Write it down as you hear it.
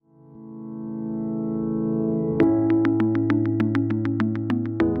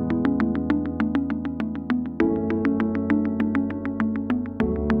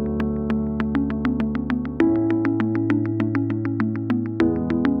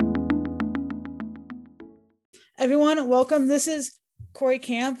Everyone, welcome. This is Corey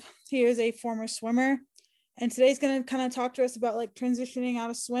Camp. He is a former swimmer, and today's going to kind of talk to us about like transitioning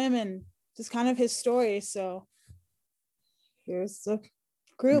out of swim and just kind of his story. So here's the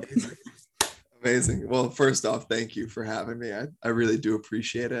group. Amazing. Well, first off, thank you for having me. I really do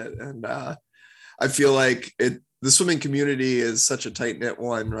appreciate it. And I feel like the swimming community is such a tight-knit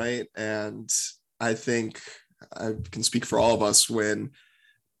one, right? And I think I can speak for all of us when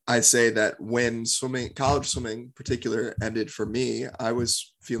I say that when college swimming in particular ended for me, I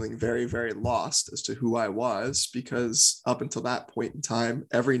was feeling very, very lost as to who I was, because up until that point in time,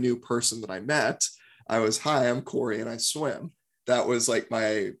 every new person that I met, I was, hi, I'm Corey and I swim. That was like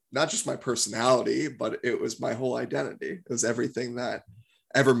not just my personality, but it was my whole identity. It was everything that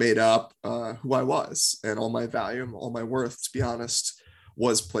ever made up who I was, and all my value and all my worth, to be honest,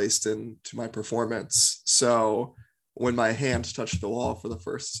 was placed into my performance. So when my hand touched the wall for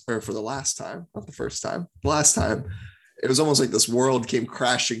the last time, not the first time, the last time, it was almost like this world came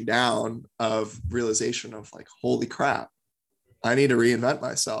crashing down of realization of like, holy crap, I need to reinvent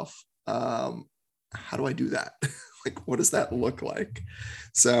myself. How do I do that? Like, what does that look like?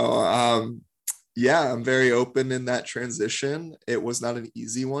 So, yeah, I'm very open in that transition. It was not an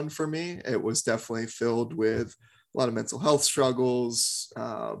easy one for me. It was definitely filled with a lot of mental health struggles.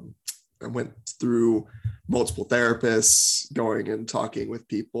 I went through multiple therapists, going and talking with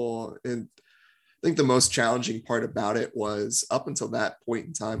people. And I think the most challenging part about it was, up until that point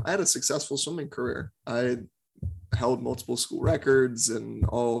in time, I had a successful swimming career. I held multiple school records and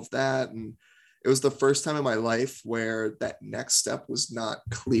all of that. And it was the first time in my life where that next step was not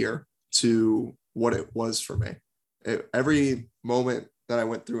clear to what it was for me. Every moment that I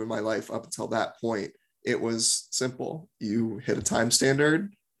went through in my life up until that point, it was simple. You hit a time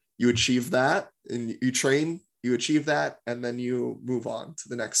standard, you achieve that, and you train, you achieve that, and then you move on to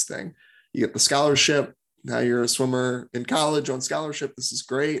the next thing. You get the scholarship. Now you're a swimmer in college on scholarship. This is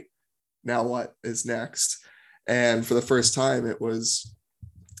great. Now what is next? And for the first time, I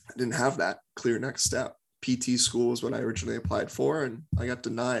didn't have that clear next step. PT school was what I originally applied for, and I got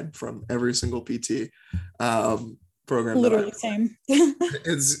denied from every single PT program. Literally same.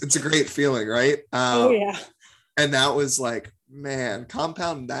 It's a great feeling, right? Oh yeah. And that was like, man,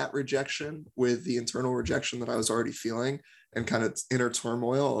 compound that rejection with the internal rejection that I was already feeling, and kind of inner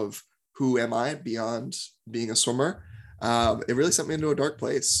turmoil of who am I beyond being a swimmer. It really sent me into a dark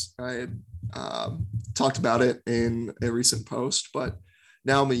place. I talked about it in a recent post, but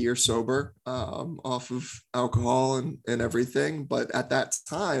now I'm a year sober, off of alcohol and everything. But at that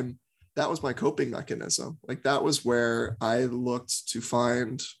time, that was my coping mechanism. Like, that was where I looked to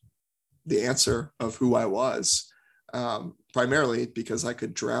find the answer of who I was, primarily because I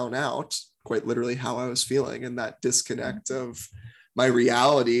could drown out, quite literally, how I was feeling, and that disconnect of my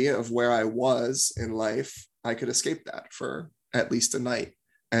reality of where I was in life. I could escape that for at least a night,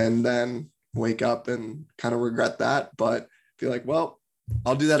 and then wake up and kind of regret that, but be like, well,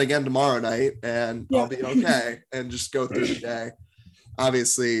 I'll do that again tomorrow night and I'll be okay, and just go through the day.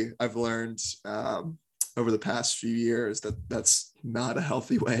 Obviously, I've learned over the past few years that that's not a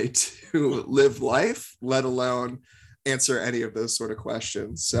healthy way to live life, let alone answer any of those sort of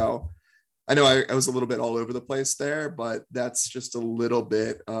questions. So I know I was a little bit all over the place there, but that's just a little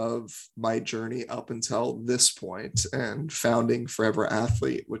bit of my journey up until this point, and founding Forever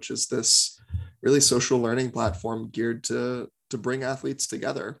Athlete, which is this really social learning platform geared to bring athletes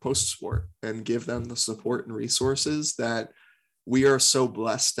together post-sport and give them the support and resources that we are so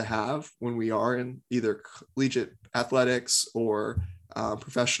blessed to have when we are in either collegiate athletics or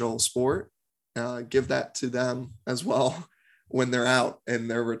professional sport. Give that to them as well when they're out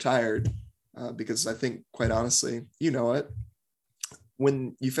and they're retired. Because I think, quite honestly,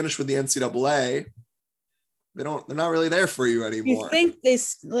 when you finish with the NCAA, they're not really there for you anymore. You think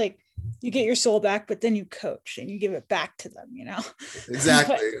you get your soul back, but then you coach and you give it back to them,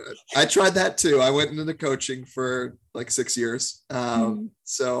 Exactly. I tried that too. I went into coaching for like 6 years.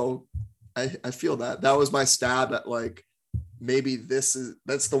 So I feel that was my stab at like, maybe that's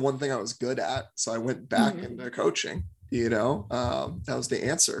the one thing I was good at. So I went back into coaching, that was the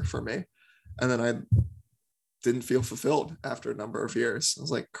answer for me. And then I didn't feel fulfilled after a number of years. I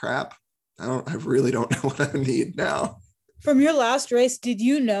was like, crap, I really don't know what I need now. From your last race, did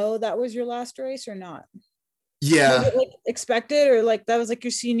you know that was your last race or not? Yeah. Was it like expected, or like that was like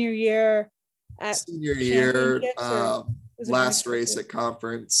your senior year last race at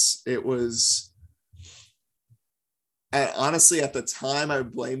conference? It was, honestly, at the time, I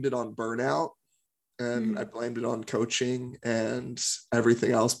blamed it on burnout, and I blamed it on coaching and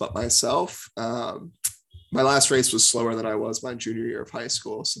everything else but myself. my last race was slower than I was my junior year of high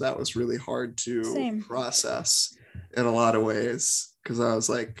school. So that was really hard to Same. process in a lot of ways. Cause I was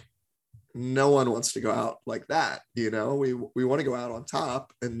like, no one wants to go out like that. You know, we want to go out on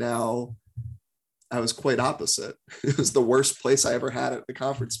top. And now I was quite opposite. It was the worst place I ever had at the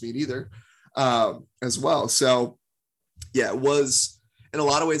conference meet either, as well. So yeah, it was in a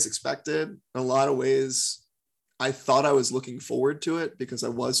lot of ways expected. In a lot of ways, I thought I was looking forward to it because I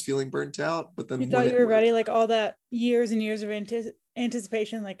was feeling burnt out. But then You thought you were ready, like all that years and years of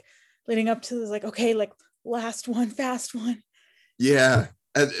anticipation, like leading up to this, like, okay, like last one, fast one. Yeah.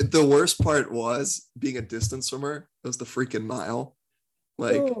 And the worst part was being a distance swimmer. It was the freaking mile.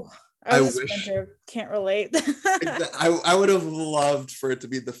 Like, Ooh, I was a wish sprinter. Can't relate. I would have loved for it to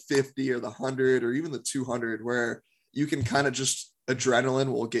be the 50 or the 100 or even the 200 where you can kind of just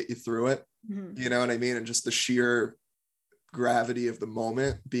adrenaline will get you through it. Mm-hmm. You know what I mean? And just the sheer gravity of the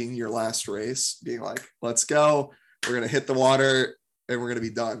moment being your last race, being like, let's go. We're going to hit the water and we're going to be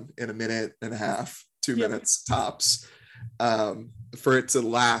done in a minute and a half, 2 minutes tops. For it to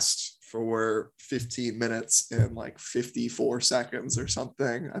last for 15 minutes and like 54 seconds or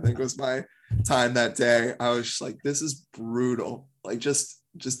something, I think was my time that day. I was just like, this is brutal. Like, just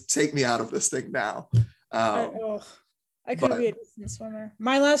take me out of this thing now. I could be a distance swimmer.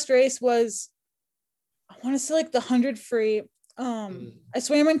 My last race was, I want to say like the 100 free. I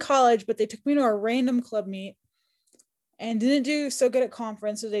swam in college, but they took me to a random club meet and didn't do so good at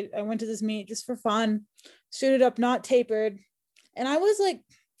conference. So I went to this meet just for fun, suited up, not tapered. And I was like,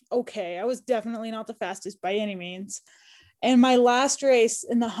 okay, I was definitely not the fastest by any means. And my last race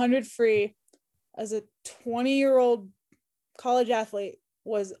in the 100 free as a 20-year-old college athlete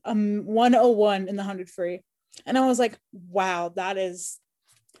was a 101 in the 100 free. And I was like, wow,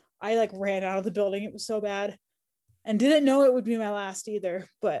 I like ran out of the building. It was so bad and didn't know it would be my last either.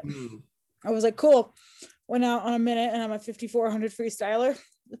 But I was like, cool. Went out on a minute and I'm a 5,400 freestyler.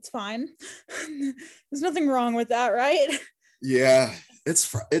 It's fine. There's nothing wrong with that, right? Yeah,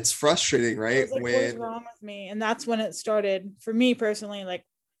 it's frustrating, right? Like, what is wrong with me? And that's when it started for me personally, like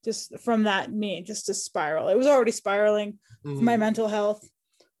just from that meet, just to spiral. It was already spiraling for my mental health,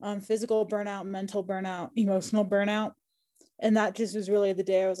 physical burnout, mental burnout, emotional burnout. And that just was really the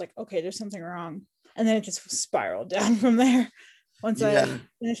day I was like, okay, there's something wrong. And then it just spiraled down from there once I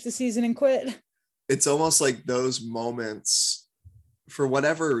finished the season and quit. It's almost like those moments, for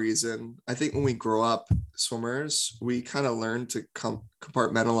whatever reason, I think when we grow up swimmers, we kind of learn to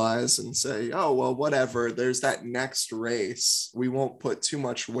compartmentalize and say, oh, well, whatever, there's that next race. We won't put too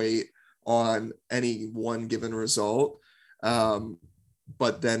much weight on any one given result.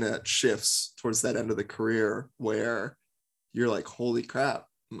 But then it shifts towards that end of the career where you're like, holy crap.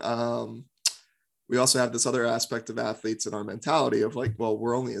 We also have this other aspect of athletes in our mentality of like, well,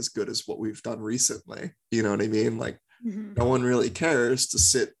 we're only as good as what we've done recently. You know what I mean? Like, no one really cares to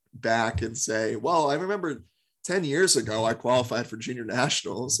sit back and say, well, I remember 10 years ago, I qualified for junior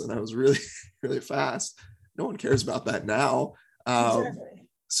nationals and I was really, really fast. No one cares about that now. Exactly.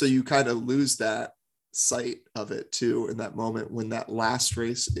 So you kind of lose that sight of it too in that moment when that last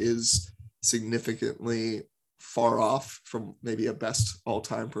race is significantly far off from maybe a best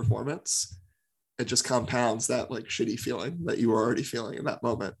all-time performance. It just compounds that like shitty feeling that you were already feeling in that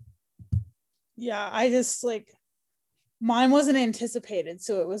moment. Yeah, I just like, mine wasn't anticipated.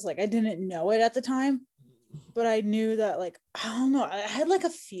 So it was like, I didn't know it at the time, but I knew that like, I don't know, I had like a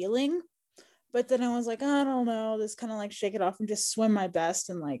feeling, but then I was like, I don't know, this kind of like shake it off and just swim my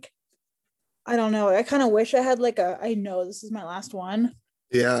best. And like, I don't know, I kind of wish I had like I know this is my last one.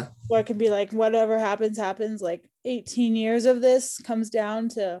 Yeah. So I could be like, whatever happens, like 18 years of this comes down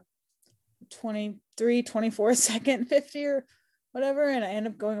to 23, 24 second 50 or whatever. And I end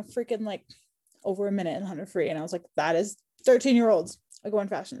up going freaking like over a minute in 100 free. And I was like, that is 13-year-olds are going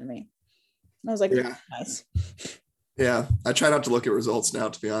faster than me. And I was like, nice. Yeah. I try not to look at results now,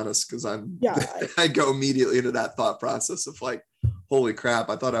 to be honest, because I go immediately into that thought process of like, holy crap,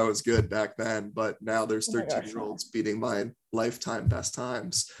 I thought I was good back then, but now there's 13-year-olds beating my lifetime best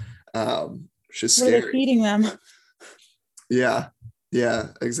times. It's just scary. What are they feeding them? Yeah,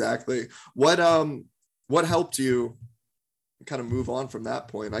 exactly. What helped you kind of move on from that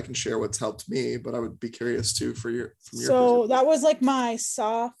point? I can share what's helped me, but I would be curious too from your so that was like my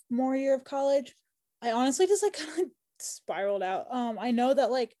sophomore year of college. I honestly just like kind of spiraled out. I know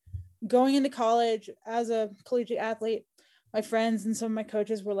that like going into college as a collegiate athlete, my friends and some of my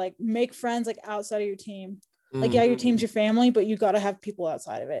coaches were like, make friends like outside of your team. Like, yeah, your team's your family, but you got to have people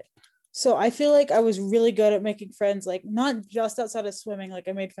outside of it. So I feel like I was really good at making friends, like not just outside of swimming, like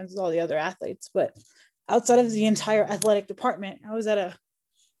I made friends with all the other athletes, but outside of the entire athletic department. I was at a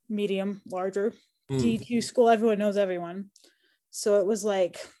medium, larger D2 school, everyone knows everyone. So it was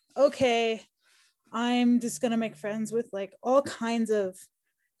like, okay, I'm just going to make friends with like all kinds of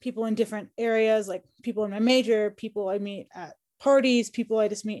people in different areas, like people in my major, people I meet at parties, people I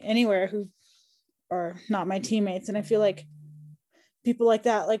just meet anywhere who are not my teammates. And I feel like people like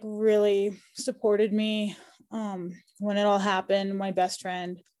that like really supported me when it all happened. My best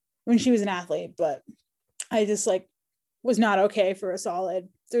friend, when she was an athlete, but I just like was not okay for a solid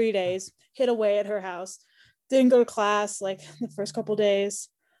 3 days, hid away at her house, didn't go to class like the first couple days.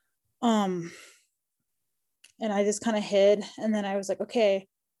 And I just kind of hid. And then I was like, okay,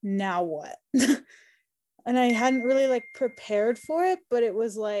 now what? And I hadn't really like prepared for it, but it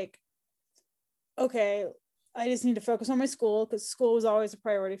was like, okay, I just need to focus on my school because school was always a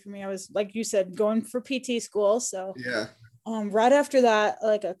priority for me. I was, like you said, going for PT school. So Yeah. right after that,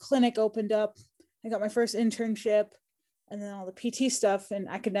 like a clinic opened up. I got my first internship, and then all the PT stuff and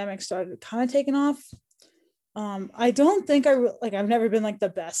academics started kind of taking off. I don't think I've never been like the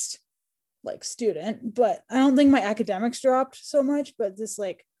best like student, but I don't think my academics dropped so much, but just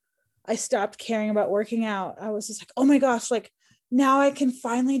like I stopped caring about working out. I was just like, oh my gosh, like now I can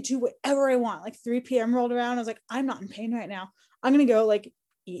finally do whatever I want. Like 3 p.m. rolled around. I was like, I'm not in pain right now. I'm going to go like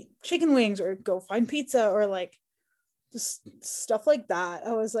eat chicken wings or go find pizza or like just stuff like that.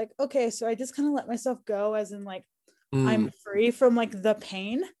 I was like, okay, so I just kind of let myself go, as in like I'm free from like the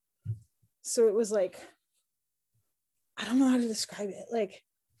pain. So it was like, I don't know how to describe it. Like,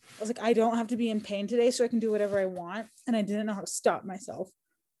 I was like, I don't have to be in pain today, so I can do whatever I want. And I didn't know how to stop myself.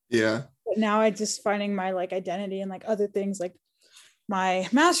 Yeah. But now I just finding my like identity and like other things like my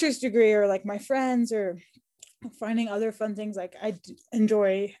master's degree or like my friends or finding other fun things. Like I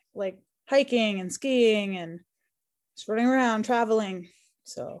enjoy like hiking and skiing and just running around, traveling.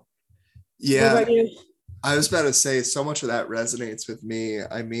 So Yeah. what about you? I was about to say, so much of that resonates with me.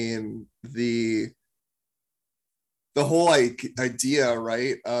 I mean, the whole like idea,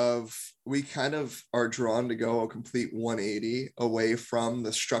 right, of we kind of are drawn to go a complete 180 away from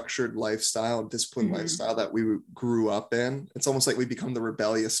the structured lifestyle, disciplined lifestyle that we grew up in. It's almost like we become the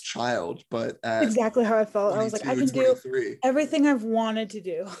rebellious child, but at exactly how I felt. I was like, I can do everything I've wanted to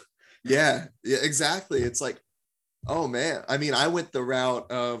do. Yeah, exactly. It's like, oh man. I mean, I went the route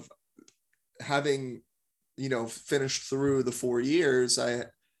of having, finished through the 4 years. I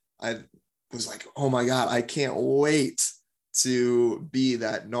was like, oh my God, I can't wait to be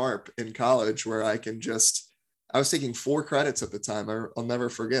that NARP in college where I was taking 4 credits at the time. I'll never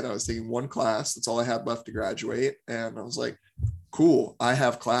forget. I was taking 1 class. That's all I had left to graduate. And I was like, cool, I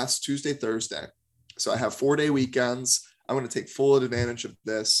have class Tuesday, Thursday. So I have 4-day weekends. I want to take full advantage of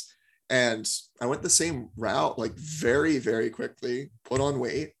this. And I went the same route, like very, very quickly, put on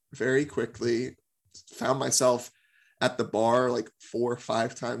weight very quickly, found myself at the bar like 4 or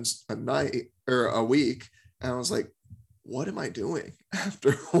 5 times a night or a week. And I was like, what am I doing?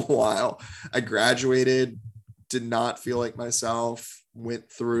 After a while, I graduated, did not feel like myself,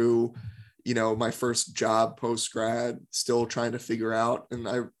 went through, my first job post-grad, still trying to figure out.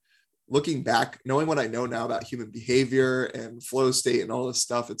 And looking back, knowing what I know now about human behavior and flow state and all this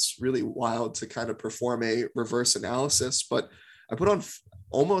stuff, it's really wild to kind of perform a reverse analysis. But I put on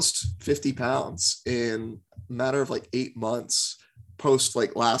almost 50 pounds in a matter of like 8 months post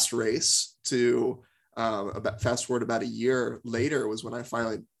like last race to fast forward about a year later was when I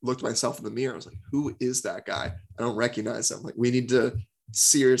finally looked myself in the mirror. I was like, who is that guy? I don't recognize him. Like, we need to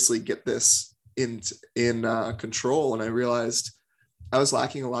seriously get this in control. And I realized I was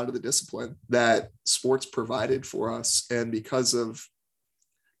lacking a lot of the discipline that sports provided for us. And because of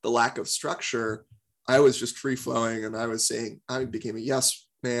the lack of structure, I was just free flowing. And I became a yes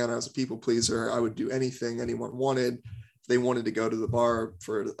man. I was a people pleaser. I would do anything anyone wanted. If they wanted to go to the bar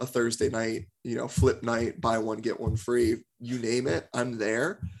for a Thursday night, flip night, buy one, get one free, you name it, I'm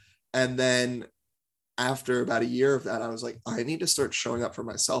there. And then after about a year of that, I was like, I need to start showing up for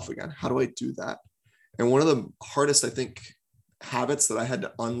myself again. How do I do that? And one of the hardest, I think, habits that I had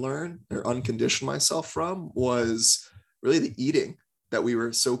to unlearn or uncondition myself from was really the eating that we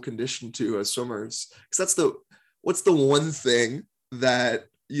were so conditioned to as swimmers. Because what's the one thing that,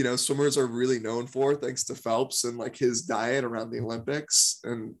 swimmers are really known for, thanks to Phelps and like his diet around the Olympics.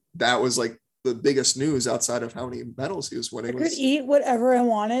 And that was like the biggest news outside of how many medals he was winning. I could eat whatever I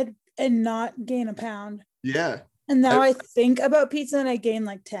wanted and not gain a pound. Yeah. And now I think about pizza and I gain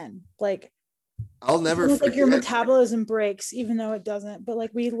like 10. Like, I'll never forget. Like your metabolism breaks, even though it doesn't. But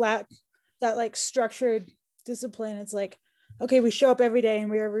like we lack that like structured discipline. It's like, okay, we show up every day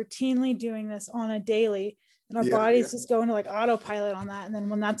and we are routinely doing this on a daily, and our bodies just go into like autopilot on that. And then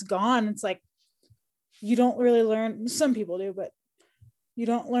when that's gone, it's like you don't really learn. Some people do, but you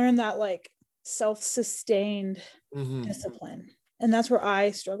don't learn that like self-sustained Mhm. discipline. And that's where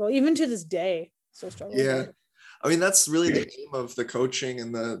I struggle, even to this day, still struggle with Yeah. it. I mean, that's really the aim of the coaching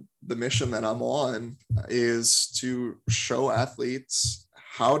and the mission that I'm on, is to show athletes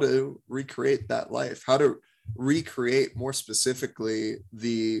how to recreate that life, how to recreate, more specifically,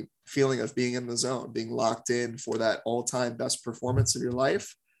 the feeling of being in the zone, being locked in for that all-time best performance of your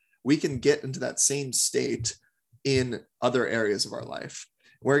life. We can get into that same state in other areas of our life.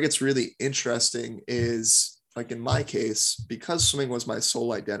 Where it gets really interesting is, like in my case, because swimming was my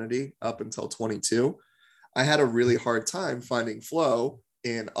sole identity up until 22, I had a really hard time finding flow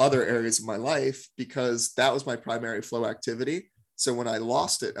in other areas of my life because that was my primary flow activity. So when I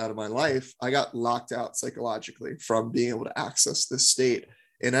lost it out of my life, I got locked out psychologically from being able to access this state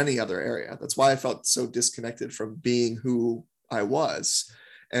in any other area. That's why I felt so disconnected from being who I was.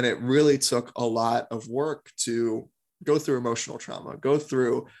 And it really took a lot of work to go through emotional trauma, go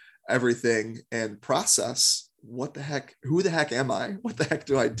through everything and process who the heck am I? What the heck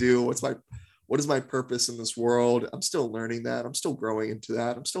do I do? What is my purpose in this world? I'm still learning that. I'm still growing into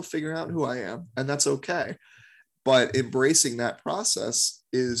that. I'm still figuring out who I am, and that's okay. But embracing that process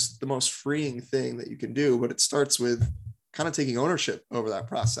is the most freeing thing that you can do. But it starts with kind of taking ownership over that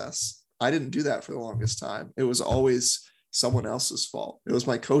process. I didn't do that for the longest time. It was always someone else's fault. It was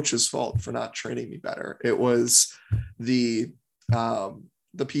my coach's fault for not training me better. It was the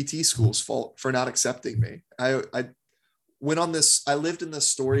PT school's fault for not accepting me. I lived in this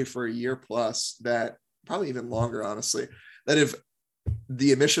story for a year plus, that probably even longer, honestly, that if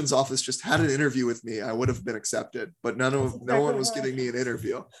the admissions office just had an interview with me, I would have been accepted, but no one was giving me an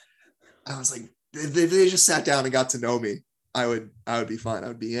interview. I was like, if they just sat down and got to know me, I would be fine. I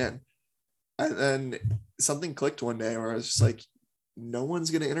would be in. And then something clicked one day where I was just like, no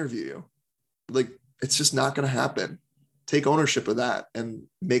one's going to interview you. Like, it's just not going to happen. Take ownership of that and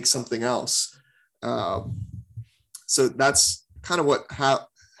make something else. So that's kind of what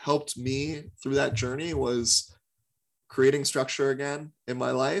helped me through that journey, was creating structure again in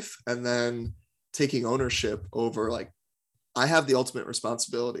my life, and then taking ownership over, like, I have the ultimate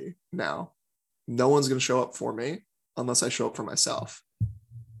responsibility now. No one's going to show up for me unless I show up for myself.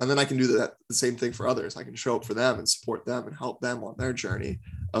 And then I can do the same thing for others. I can show up for them and support them and help them on their journey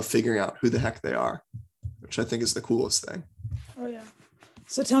of figuring out who the heck they are, which I think is the coolest thing. Oh, yeah.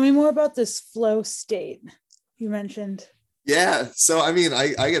 So tell me more about this flow state you mentioned. Yeah. So, I mean,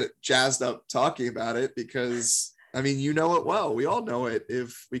 I get jazzed up talking about it because, I mean, you know it well. We all know it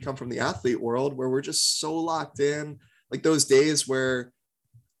if we come from the athlete world, where we're just so locked in. Like those days where,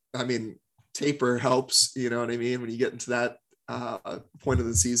 I mean, taper helps, you know what I mean, when you get into that point of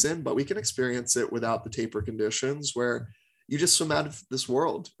the season, but we can experience it without the taper conditions, where you just swim out of this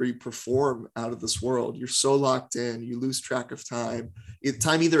world, or you perform out of this world. You're so locked in, you lose track of time.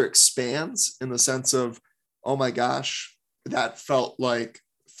 Time either expands in the sense of, oh my gosh, that felt like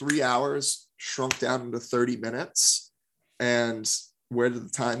 3 hours shrunk down into 30 minutes. And where did the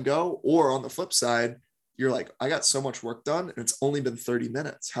time go? Or on the flip side, you're like, I got so much work done and it's only been 30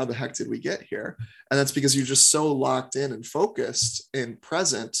 minutes. How the heck did we get here? And that's because you're just so locked in and focused and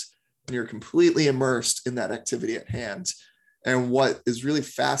present, and you're completely immersed in that activity at hand. And what is really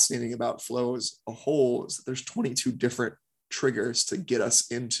fascinating about flow as a whole is that there's 22 different triggers to get us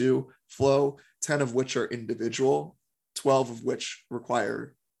into flow, 10 of which are individual, 12 of which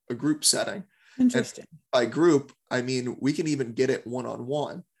require a group setting. Interesting. And by group, I mean, we can even get it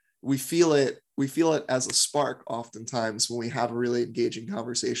one-on-one. We feel it as a spark oftentimes when we have a really engaging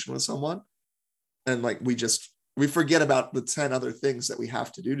conversation with someone. And like, we forget about the 10 other things that we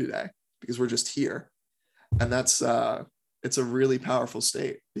have to do today because we're just here. And that's, it's a really powerful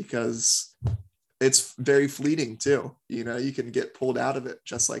state because it's very fleeting too. You know, you can get pulled out of it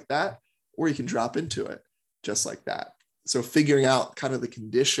just like that, or you can drop into it just like that. So figuring out kind of the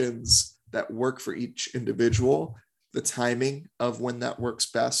conditions that work for each individual, the timing of when that works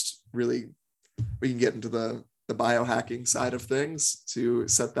best, really, we can get into the biohacking side of things to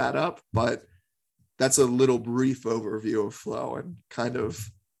set that up. But that's a little brief overview of flow and kind of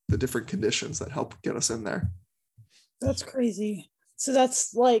the different conditions that help get us in there. That's crazy. So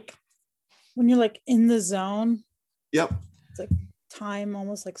that's like when you're like in the zone. Yep. It's like time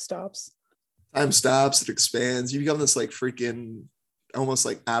almost like stops. Time stops, it expands. You become this like freaking almost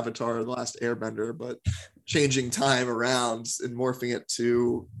like Avatar, the Last Airbender, but changing time around and morphing it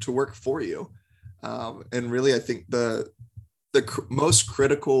to work for you. And really, I think the most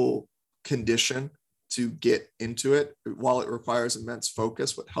critical condition to get into it, while it requires immense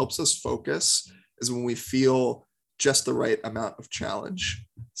focus, what helps us focus is when we feel just the right amount of challenge.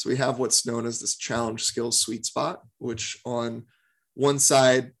 So we have what's known as this challenge skills sweet spot, which on one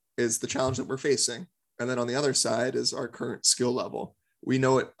side is the challenge that we're facing. And then on the other side is our current skill level. We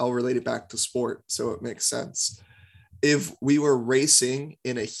know it, I'll relate it back to sport, so it makes sense. If we were racing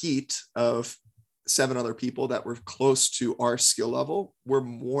in a heat of 7 other people that were close to our skill level, we're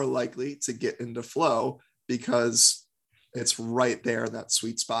more likely to get into flow because it's right there, that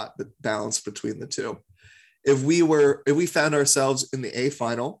sweet spot, the balance between the two. If we found ourselves in the A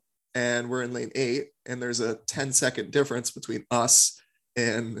final and we're in lane 8 and there's a 10-second difference between us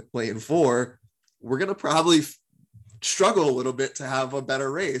and lane 4, we're going to probably struggle a little bit to have a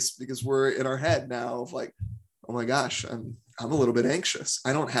better race because we're in our head now of like, oh my gosh, I'm a little bit anxious.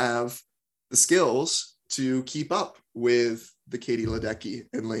 I don't have the skills to keep up with the Katie Ledecky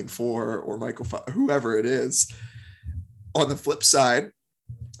in lane 4 or Michael, whoever it is. On the flip side,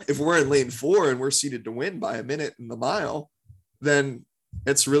 if we're in lane 4 and we're seeded to win by a minute in the mile, then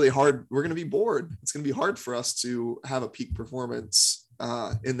it's really hard. We're going to be bored. It's going to be hard for us to have a peak performance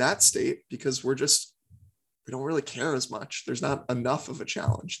in that state because we don't really care as much. There's not enough of a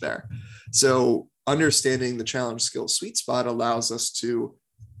challenge there. So understanding the challenge skill sweet spot allows us to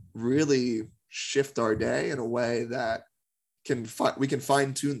really shift our day in a way that we can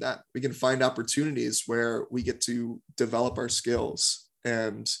fine tune that. We can find opportunities where we get to develop our skills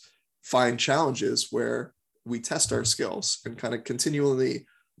and find challenges where we test our skills and kind of continually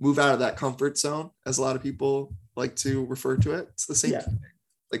move out of that comfort zone, as a lot of people like to refer to it. It's the same thing.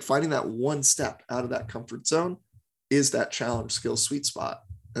 Like finding that one step out of that comfort zone is that challenge skill sweet spot.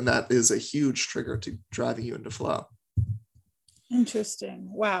 And that is a huge trigger to driving you into flow. Interesting.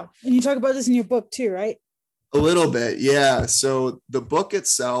 Wow. And you talk about this in your book too, right? A little bit. Yeah. So the book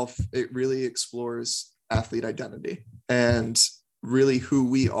itself, it really explores athlete identity and really who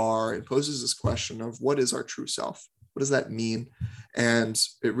we are. It poses this question of what is our true self? What does that mean? And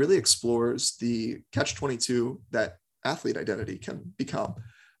it really explores the catch-22 that athlete identity can become,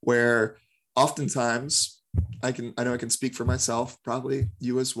 where oftentimes I know I can speak for myself, probably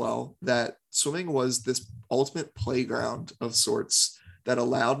you as well, that swimming was this ultimate playground of sorts that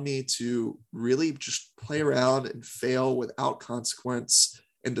allowed me to really just play around and fail without consequence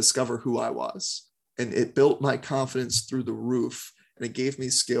and discover who I was. And it built my confidence through the roof. And it gave me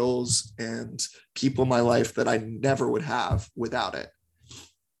skills and people in my life that I never would have without it.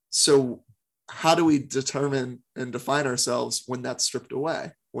 So how do we determine and define ourselves when that's stripped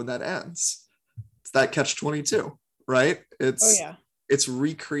away, when that ends? It's that catch-22, right? It's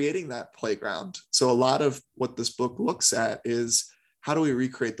recreating that playground. So a lot of what this book looks at is, how do we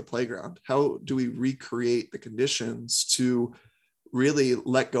recreate the playground? How do we recreate the conditions to really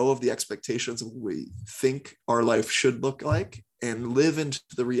let go of the expectations of what we think our life should look like and live into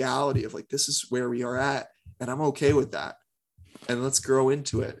the reality of like, this is where we are at and I'm okay with that. And let's grow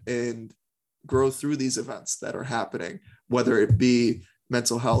into it and grow through these events that are happening, whether it be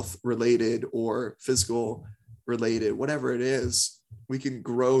mental health related or physical related, whatever it is. We can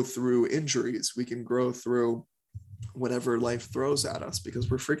grow through injuries. We can grow through whatever life throws at us because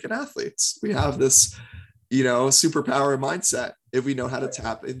we're freaking athletes. We have this, superpower mindset if we know how to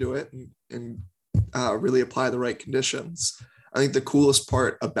tap into it and really apply the right conditions. I think the coolest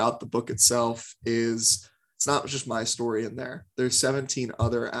part about the book itself is it's not just my story in there. There's 17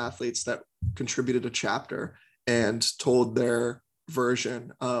 other athletes that contributed a chapter and told their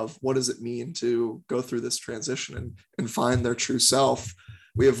version of what does it mean to go through this transition and find their true self.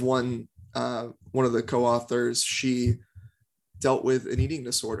 We have one of the co-authors, she dealt with an eating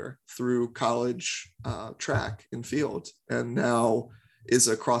disorder through college track and field, and now is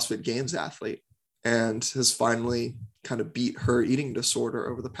a CrossFit Games athlete and has finally kind of beat her eating disorder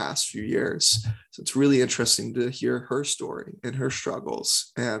over the past few years. So it's really interesting to hear her story and her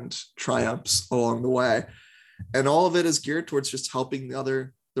struggles and triumphs along the way. And all of it is geared towards just helping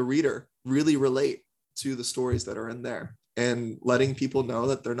the reader really relate to the stories that are in there and letting people know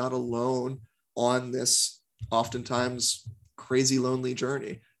that they're not alone on this oftentimes crazy, lonely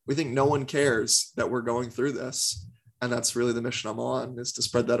journey. We think no one cares that we're going through this. And that's really the mission I'm on, is to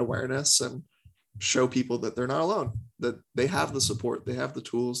spread that awareness and show people that they're not alone, that they have the support, they have the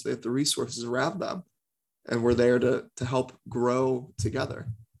tools, they have the resources around them. And we're there to help grow together.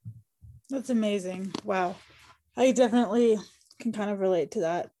 That's amazing. Wow. I definitely can kind of relate to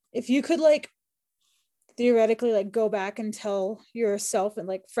that. If you could theoretically go back and tell yourself in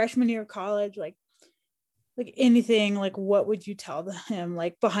freshman year of college, like anything, what would you tell him,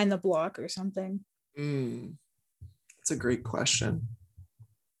 behind the block or something? That's a great question.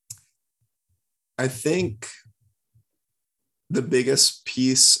 I think the biggest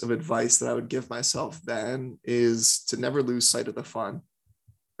piece of advice that I would give myself then is to never lose sight of the fun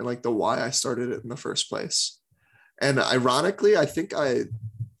and the why I started it in the first place. And ironically, I think I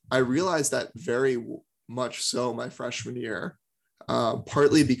I realized that very much so my freshman year,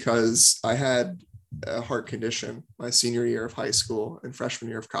 partly because I had a heart condition my senior year of high school and freshman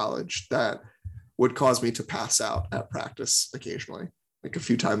year of college that would cause me to pass out at practice occasionally, like a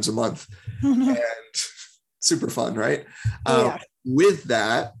few times a month. Oh no. And super fun, right? Oh yeah. With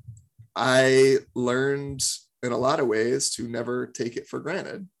that, I learned in a lot of ways to never take it for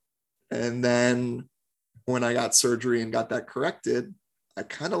granted. And then when I got surgery and got that corrected, I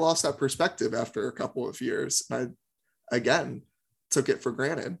kind of lost that perspective after a couple of years. I, again, took it for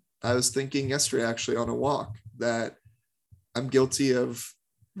granted. I was thinking yesterday, actually, on a walk, that I'm guilty of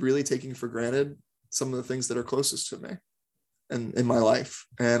really taking for granted some of the things that are closest to me and in my life.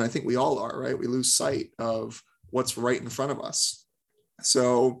 And I think we all are, right? We lose sight of what's right in front of us.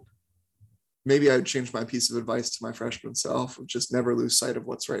 So maybe I'd change my piece of advice to my freshman self of just never lose sight of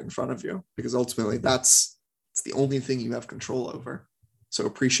what's right in front of you, because ultimately it's the only thing you have control over. So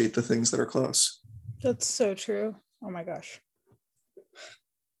appreciate the things that are close. That's so true. Oh my gosh.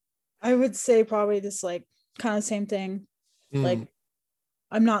 I would say probably just like kind of same thing. Like,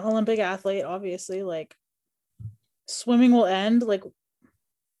 I'm not an Olympic athlete, obviously. Like, swimming will end. Like,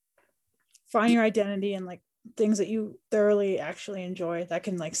 find your identity and like things that you thoroughly actually enjoy that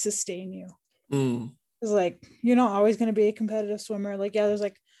can like sustain you. Because like you're not always going to be a competitive swimmer. Like, yeah, there's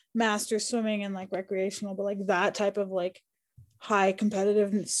like master swimming and like recreational, but like that type of like high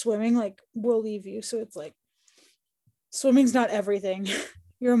competitive swimming like will leave you. So it's like swimming's not everything.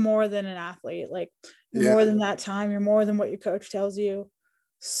 You're more than an athlete. Like, you're more than that time. You're more than what your coach tells you.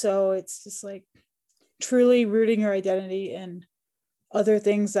 So it's just like truly rooting your identity in other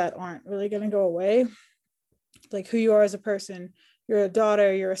things that aren't really going to go away. Like who you are as a person. You're a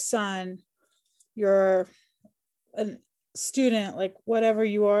daughter, you're a son, you're a student, like whatever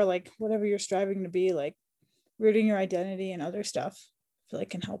you are, like whatever you're striving to be, like rooting your identity and other stuff, I feel like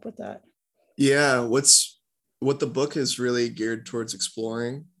can help with that. Yeah, what the book is really geared towards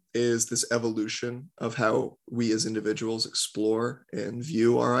exploring is this evolution of how we as individuals explore and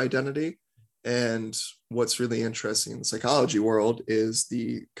view our identity. And what's really interesting in the psychology world is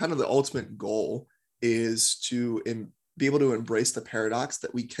the kind of the ultimate goal is to be able to embrace the paradox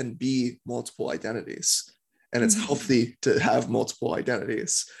that we can be multiple identities. And it's healthy to have multiple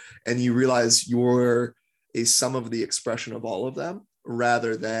identities. And you realize you're a sum of the expression of all of them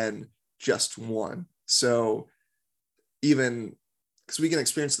rather than just one. So even because we can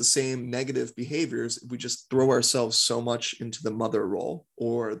experience the same negative behaviors if we just throw ourselves so much into the mother role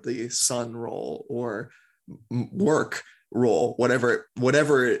or the son role or work role, whatever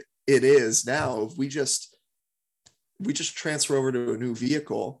it is. Now, if we just transfer over to a new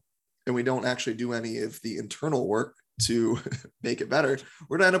vehicle and we don't actually do any of the internal work to make it better,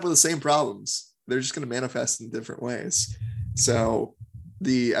 we're gonna end up with the same problems. They're just going to manifest in different ways. So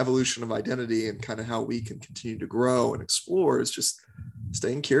the evolution of identity and kind of how we can continue to grow and explore is just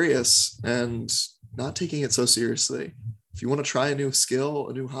staying curious and not taking it so seriously. If you want to try a new skill,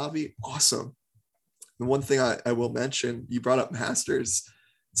 a new hobby, awesome. The one thing I will mention, you brought up masters.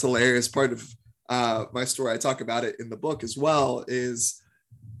 It's hilarious. Part of my story, I talk about it in the book as well, is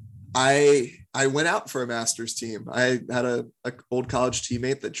I went out for a master's team. I had a old college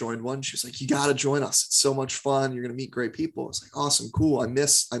teammate that joined one. She was like, "You got to join us. It's so much fun. You're going to meet great people." It's like, awesome, cool. I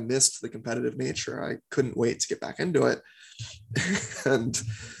missed the competitive nature. I couldn't wait to get back into it. And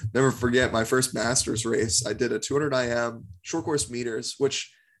never forget my first master's race. I did a 200 IM short course meters,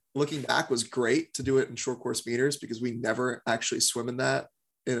 which looking back was great to do it in short course meters because we never actually swim in that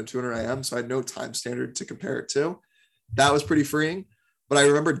in a 200 IM. So I had no time standard to compare it to. That was pretty freeing. But I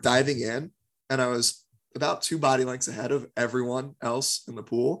remember diving in and I was about 2 body lengths ahead of everyone else in the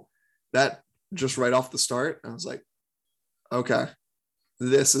pool. That just right off the start, I was like, okay,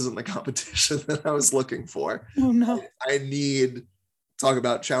 this isn't the competition that I was looking for. Oh no. I need, talk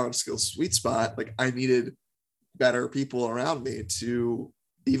about challenge skills sweet spot. Like I needed better people around me to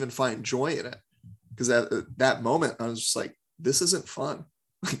even find joy in it. Because at that moment, I was just like, this isn't fun.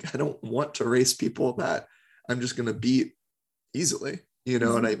 Like I don't want to race people that I'm just going to beat easily. You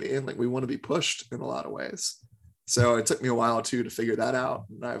know what I mean? Like we want to be pushed in a lot of ways. So it took me a while too to figure that out.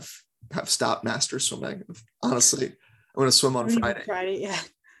 And I've stopped master swimming. Honestly, I'm going to swim on Friday. Yeah.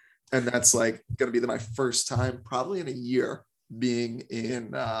 And that's like going to be my first time probably in a year being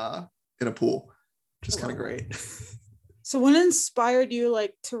in a pool, which is kind of great. So what inspired you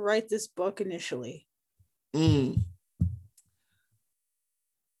like to write this book initially? I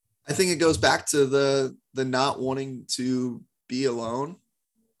think it goes back to the not wanting to be alone.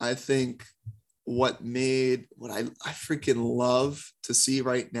 I think what I freaking love to see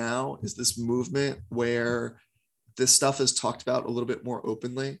right now is this movement where this stuff is talked about a little bit more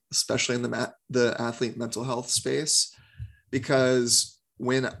openly, especially in the athlete mental health space. Because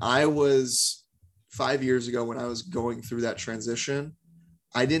when I was 5 years ago, when I was going through that transition,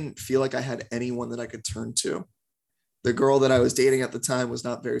 I didn't feel like I had anyone that I could turn to. The girl that I was dating at the time was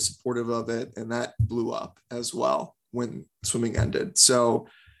not very supportive of it, and that blew up as well when swimming ended. So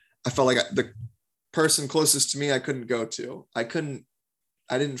I felt like the person closest to me I couldn't go to. I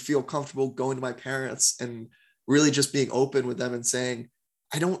didn't feel comfortable going to my parents and really just being open with them and saying,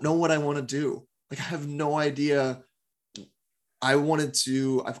 I don't know what I want to do. Like, I have no idea. I've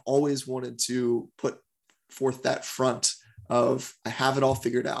always wanted to put forth that front of, I have it all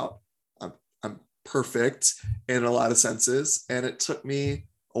figured out. I'm perfect in a lot of senses. And it took me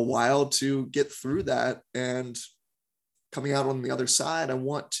a while to get through that. And coming out on the other side, I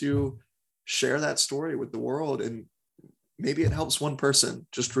want to share that story with the world. And maybe it helps one person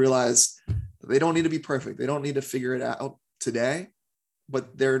just realize that they don't need to be perfect. They don't need to figure it out today,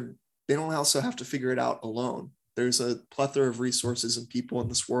 but they don't also have to figure it out alone. There's a plethora of resources and people in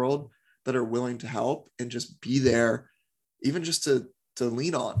this world that are willing to help and just be there, even just to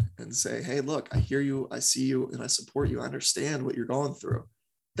lean on and say, hey, look, I hear you, I see you, and I support you. I understand what you're going through.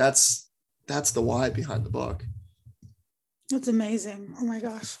 That's the why behind the book. That's amazing. Oh my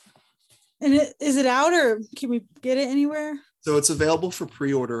gosh. And is it out, or can we get it anywhere? So it's available for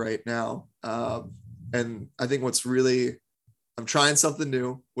pre-order right now. And I think I'm trying something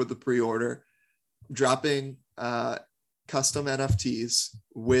new with the pre-order, dropping custom NFTs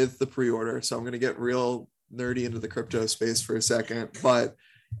with the pre-order. So I'm going to get real nerdy into the crypto space for a second, but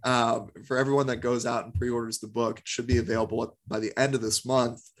for everyone that goes out and pre-orders the book, it should be available by the end of this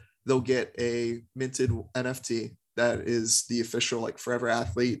month. They'll get a minted NFT that is the official like Forever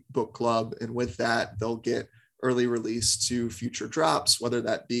Athlete book club. And with that, they'll get early release to future drops, whether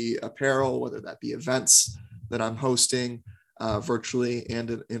that be apparel, whether that be events that I'm hosting virtually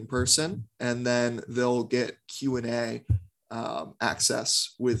and in person. And then they'll get Q&A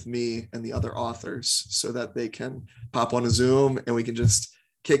access with me and the other authors so that they can pop on a Zoom and we can just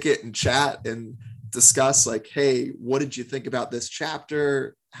kick it and chat and discuss like, hey, what did you think about this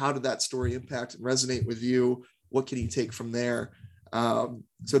chapter? How did that story impact and resonate with you? What can you take from there?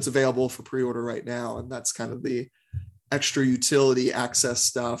 So it's available for pre-order right now. And that's kind of the extra utility access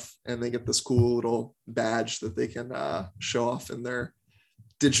stuff. And they get this cool little badge that they can show off in their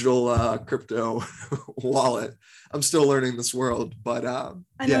digital crypto wallet. I'm still learning this world, but I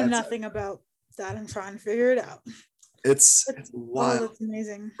know nothing about that. I'm trying to figure it out. It's wild. Oh, that's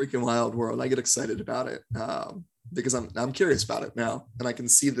amazing. Freaking wild world. I get excited about it because I'm curious about it now, and I can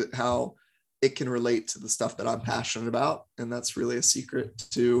see that how it can relate to the stuff that I'm passionate about. And that's really a secret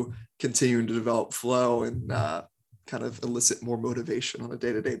to continuing to develop flow and kind of elicit more motivation on a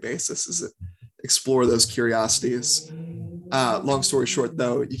day-to-day basis, is it explore those curiosities. Long story short,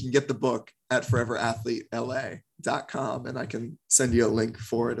 though, you can get the book at foreverathletela.com, and I can send you a link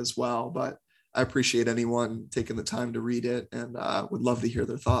for it as well. But I appreciate anyone taking the time to read it, and would love to hear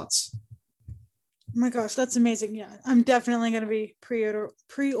their thoughts. Oh my gosh, that's amazing. Yeah, I'm definitely going to be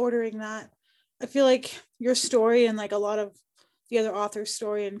pre-ordering that. I feel like your story and like a lot of the other author's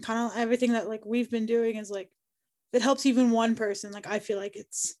story and kind of everything that like we've been doing is like, it helps even one person. Like, I feel like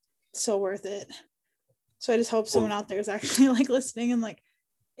it's so worth it. So I just hope someone out there is actually like listening and like,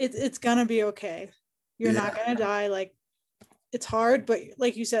 it's gonna be okay. You're not gonna die. Like, it's hard, but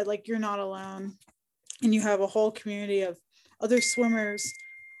like you said, like, you're not alone, and you have a whole community of other swimmers,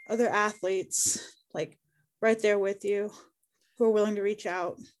 other athletes, like right there with you, who are willing to reach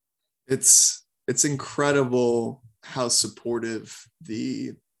out. It's incredible how supportive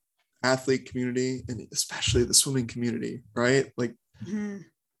the athlete community and especially the swimming community, right? Like,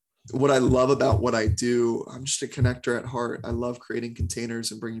 what I love about what I do, I'm just a connector at heart. I love creating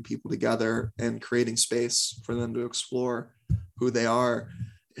containers and bringing people together and creating space for them to explore who they are.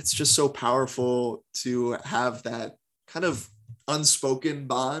 It's just so powerful to have that kind of unspoken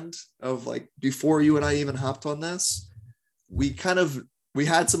bond of like, before you and I even hopped on this, we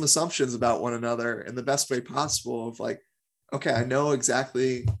had some assumptions about one another in the best way possible of like, okay, I know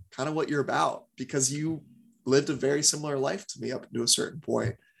exactly kind of what you're about because you lived a very similar life to me up to a certain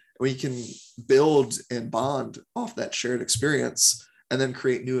point. We can build and bond off that shared experience and then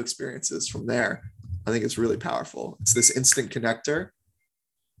create new experiences from there. I think it's really powerful. It's this instant connector,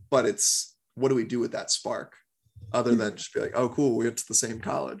 but it's, what do we do with that spark other than just be like, oh, cool, we went to the same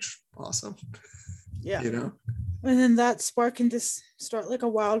college. Awesome. Yeah. You know? And then that spark can just start like a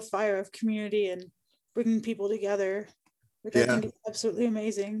wildfire of community and bringing people together, which I think is absolutely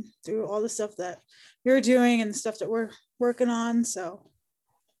amazing through all the stuff that you're doing and the stuff that we're working on. So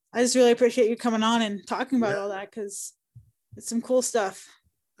I just really appreciate you coming on and talking about Yeah. all that, because it's some cool stuff.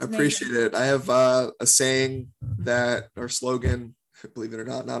 I appreciate it. I have a saying that our slogan, believe it or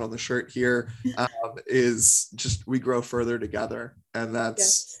not, not on the shirt here, is just we grow further together. And that's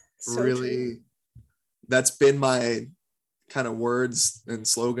Yes, so really, true. that's been my kind of words and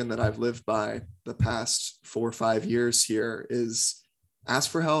slogan that I've lived by the past 4 or 5 years here is ask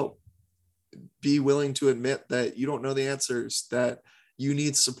for help. Be willing to admit that you don't know the answers, that you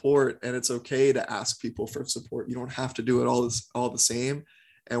need support, and it's okay to ask people for support. You don't have to do it all the same.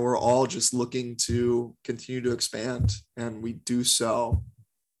 And we're all just looking to continue to expand, and we do so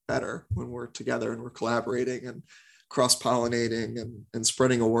better when we're together and we're collaborating and cross-pollinating and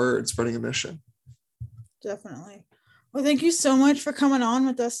spreading a word, spreading a mission. Definitely. Well, thank you so much for coming on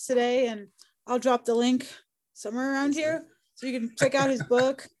with us today, and I'll drop the link somewhere around here so you can check out his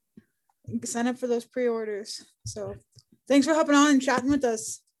book and sign up for those pre-orders. So thanks for hopping on and chatting with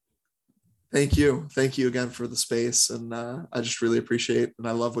us. Thank you. Thank you again for the space. And I just really appreciate, and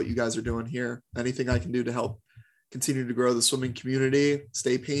I love what you guys are doing here. Anything I can do to help continue to grow the swimming community,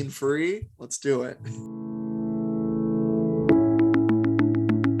 stay pain-free, let's do it.